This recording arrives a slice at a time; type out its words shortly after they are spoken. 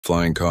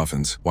Flying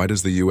coffins. Why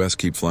does the U.S.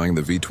 keep flying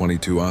the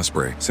V-22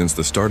 Osprey? Since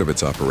the start of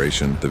its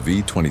operation, the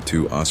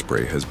V-22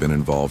 Osprey has been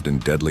involved in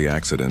deadly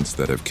accidents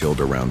that have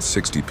killed around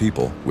 60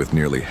 people, with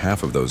nearly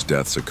half of those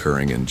deaths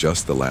occurring in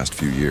just the last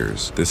few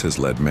years. This has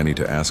led many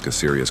to ask a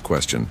serious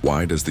question: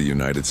 why does the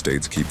United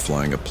States keep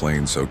flying a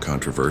plane so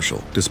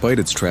controversial? Despite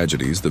its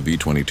tragedies, the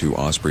V-22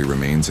 Osprey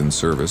remains in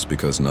service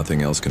because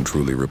nothing else can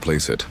truly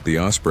replace it. The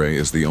Osprey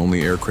is the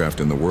only aircraft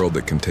in the world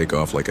that can take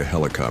off like a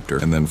helicopter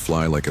and then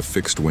fly like a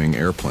fixed-wing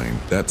airplane.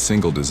 That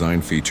single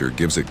design feature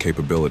gives it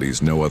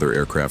capabilities no other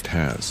aircraft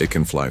has. It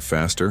can fly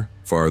faster,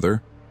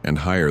 farther, and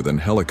higher than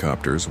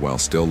helicopters while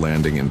still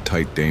landing in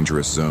tight,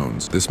 dangerous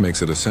zones. This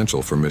makes it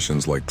essential for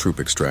missions like troop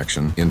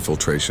extraction,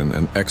 infiltration,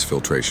 and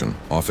exfiltration,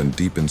 often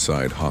deep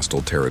inside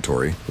hostile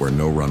territory where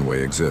no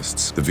runway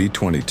exists. The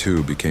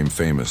V-22 became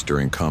famous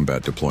during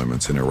combat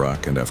deployments in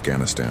Iraq and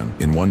Afghanistan.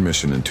 In one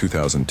mission in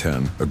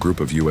 2010, a group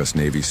of U.S.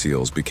 Navy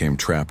SEALs became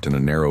trapped in a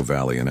narrow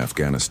valley in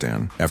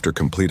Afghanistan. After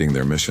completing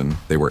their mission,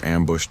 they were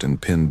ambushed and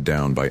pinned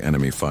down by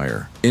enemy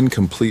fire. In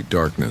complete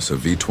darkness, a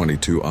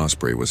V-22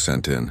 Osprey was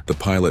sent in. The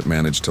pilot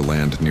managed to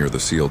land near the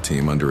SEAL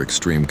team under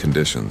extreme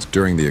conditions.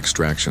 During the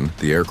extraction,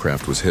 the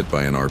aircraft was hit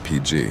by an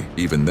RPG.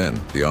 Even then,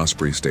 the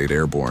Osprey stayed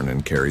airborne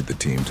and carried the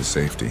team to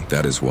safety.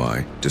 That is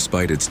why,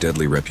 despite its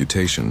deadly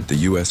reputation, the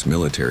U.S.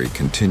 military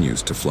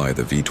continues to fly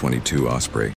the V-22 Osprey.